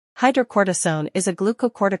Hydrocortisone is a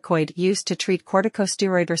glucocorticoid used to treat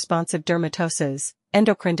corticosteroid-responsive dermatoses,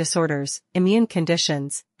 endocrine disorders, immune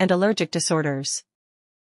conditions, and allergic disorders.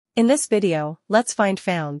 In this video, let's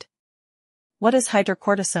found. What is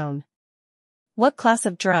hydrocortisone? What class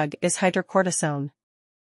of drug is hydrocortisone?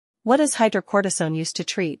 What is hydrocortisone used to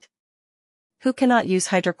treat? Who cannot use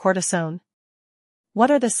hydrocortisone?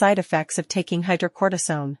 What are the side effects of taking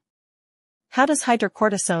hydrocortisone? How does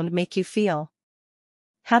hydrocortisone make you feel?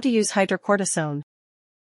 How to use hydrocortisone?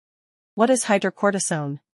 What is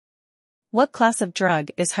hydrocortisone? What class of drug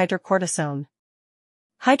is hydrocortisone?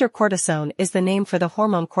 Hydrocortisone is the name for the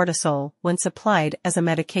hormone cortisol when supplied as a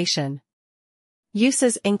medication.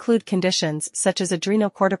 Uses include conditions such as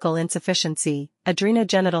adrenocortical insufficiency,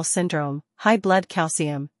 adrenogenital syndrome, high blood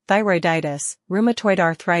calcium, thyroiditis, rheumatoid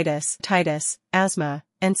arthritis, asthma,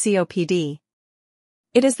 and COPD.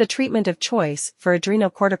 It is the treatment of choice for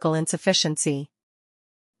adrenocortical insufficiency.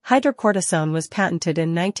 Hydrocortisone was patented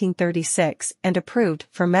in 1936 and approved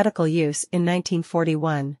for medical use in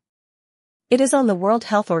 1941. It is on the World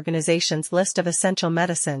Health Organization's list of essential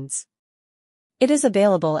medicines. It is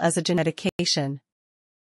available as a generic medication.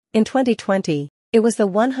 In 2020, it was the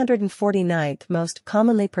 149th most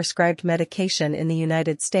commonly prescribed medication in the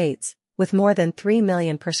United States, with more than 3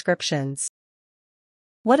 million prescriptions.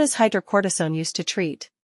 What is hydrocortisone used to treat?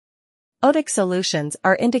 Otic solutions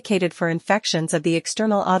are indicated for infections of the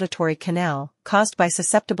external auditory canal caused by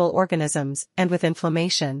susceptible organisms and with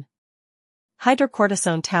inflammation.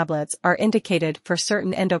 Hydrocortisone tablets are indicated for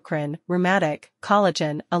certain endocrine, rheumatic,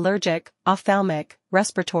 collagen, allergic, ophthalmic,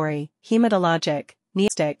 respiratory, hematologic,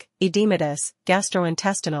 neoplastic, edematous,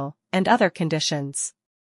 gastrointestinal, and other conditions.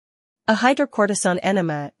 A hydrocortisone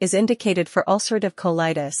enema is indicated for ulcerative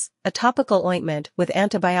colitis, a topical ointment with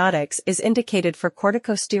antibiotics is indicated for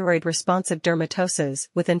corticosteroid-responsive dermatoses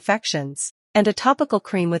with infections, and a topical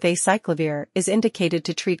cream with acyclovir is indicated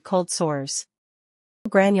to treat cold sores.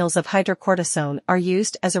 Granules of hydrocortisone are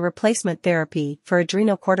used as a replacement therapy for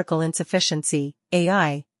adrenocortical insufficiency,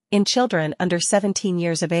 AI, in children under 17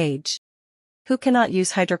 years of age. Who cannot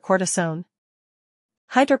use hydrocortisone?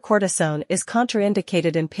 Hydrocortisone is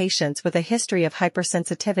contraindicated in patients with a history of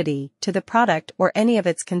hypersensitivity to the product or any of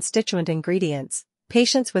its constituent ingredients,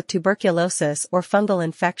 patients with tuberculosis or fungal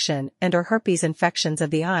infection and/or herpes infections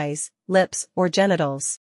of the eyes, lips, or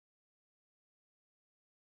genitals.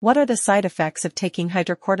 What are the side effects of taking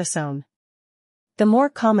hydrocortisone? The more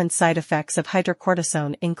common side effects of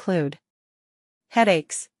hydrocortisone include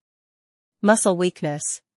headaches, muscle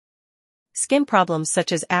weakness, skin problems such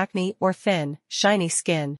as acne or thin, shiny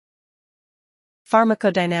skin.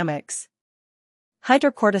 Pharmacodynamics.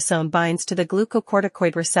 Hydrocortisone binds to the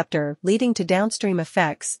glucocorticoid receptor, leading to downstream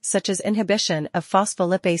effects such as inhibition of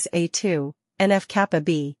phospholipase A2, NF-kappa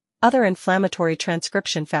B, other inflammatory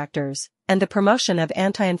transcription factors, and the promotion of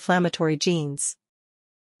anti-inflammatory genes.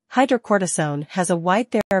 Hydrocortisone has a wide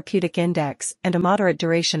therapeutic index and a moderate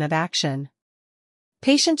duration of action.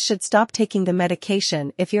 Patients should stop taking the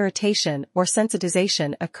medication if irritation or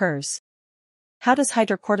sensitization occurs. How does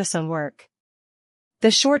hydrocortisone work? The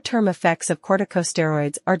short-term effects of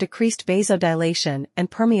corticosteroids are decreased vasodilation and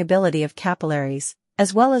permeability of capillaries,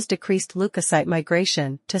 as well as decreased leukocyte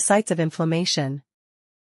migration to sites of inflammation.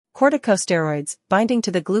 Corticosteroids, binding to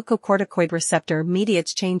the glucocorticoid receptor,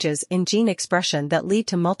 mediates changes in gene expression that lead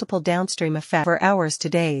to multiple downstream effects for hours to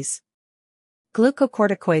days.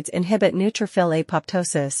 Glucocorticoids inhibit neutrophil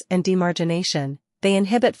apoptosis and demargination. They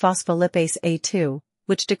inhibit phospholipase A2,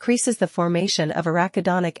 which decreases the formation of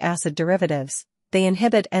arachidonic acid derivatives. They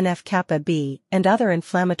inhibit NF-kappa B and other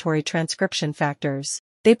inflammatory transcription factors.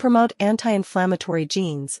 They promote anti-inflammatory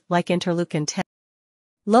genes like interleukin 10.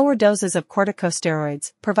 Lower doses of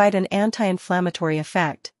corticosteroids provide an anti-inflammatory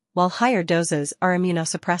effect, while higher doses are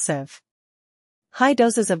immunosuppressive. High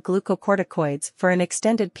doses of glucocorticoids for an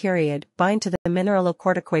extended period bind to the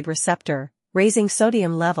mineralocorticoid receptor, raising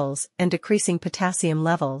sodium levels and decreasing potassium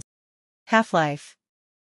levels. Half-life.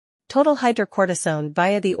 Total hydrocortisone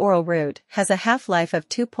via the oral route has a half-life of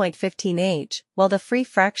 2.15 h, while the free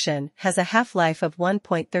fraction has a half-life of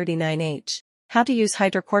 1.39 h. How to use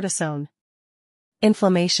hydrocortisone?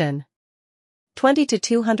 Inflammation. 20 to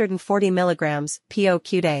 240 mg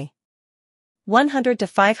POQ day. 100 to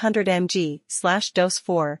 500 mg dose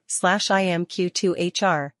 4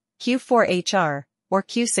 IMQ2HR, Q4HR, or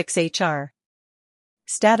Q6HR.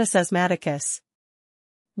 Status asthmaticus.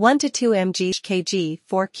 1 to 2 mg kg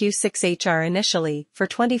for Q6HR initially for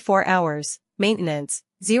 24 hours, maintenance,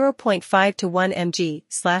 0.5 to 1 mg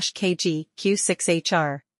kg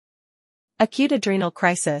Q6HR. Acute adrenal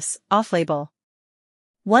crisis, off-label.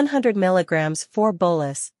 100 mg 4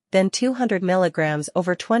 bolus, then 200 mg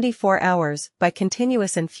over 24 hours by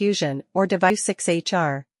continuous infusion or device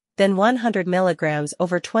 6HR, then 100 mg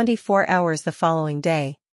over 24 hours the following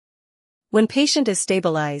day. When patient is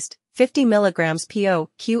stabilized, 50 mg PO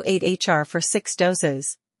Q8HR for 6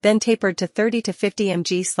 doses, then tapered to 30 to 50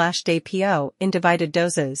 mg/day PO in divided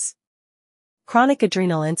doses. Chronic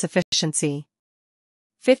adrenal insufficiency.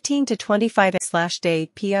 15 to 25 day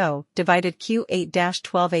PO divided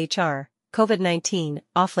Q8-12HR, COVID-19,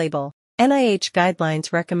 off-label. NIH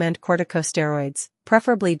guidelines recommend corticosteroids,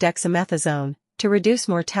 preferably dexamethasone, to reduce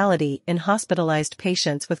mortality in hospitalized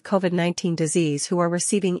patients with COVID-19 disease who are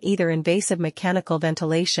receiving either invasive mechanical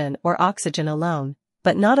ventilation or oxygen alone,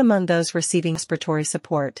 but not among those receiving respiratory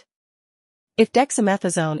support. If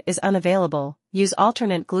dexamethasone is unavailable, use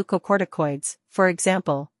alternate glucocorticoids, for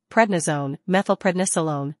example, prednisone,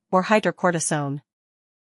 methylprednisolone, or hydrocortisone.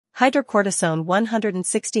 Hydrocortisone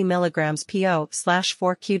 160 mg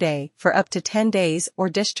PO/4 Q-day for up to 10 days or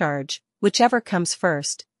discharge, whichever comes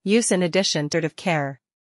first, use in addition to of care.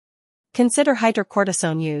 Consider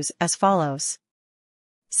hydrocortisone use as follows.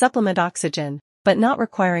 Supplement oxygen, but not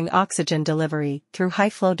requiring oxygen delivery through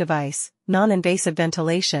high-flow device, non-invasive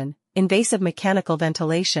ventilation, invasive mechanical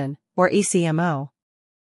ventilation, or ECMO.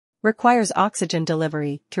 Requires oxygen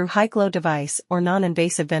delivery through high-flow device or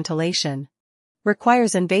non-invasive ventilation.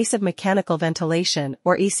 Requires invasive mechanical ventilation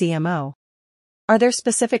or ECMO. Are there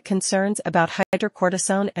specific concerns about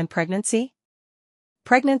hydrocortisone and pregnancy?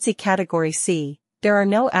 Pregnancy Category C, there are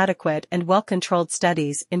no adequate and well-controlled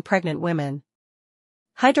studies in pregnant women.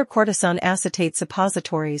 Hydrocortisone acetate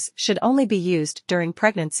suppositories should only be used during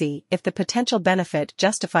pregnancy if the potential benefit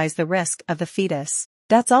justifies the risk of the fetus.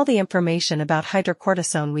 That's all the information about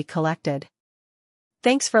hydrocortisone we collected.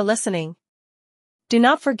 Thanks for listening. Do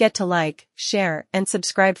not forget to like, share, and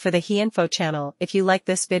subscribe for the HeInfo channel if you like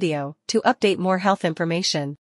this video to update more health information.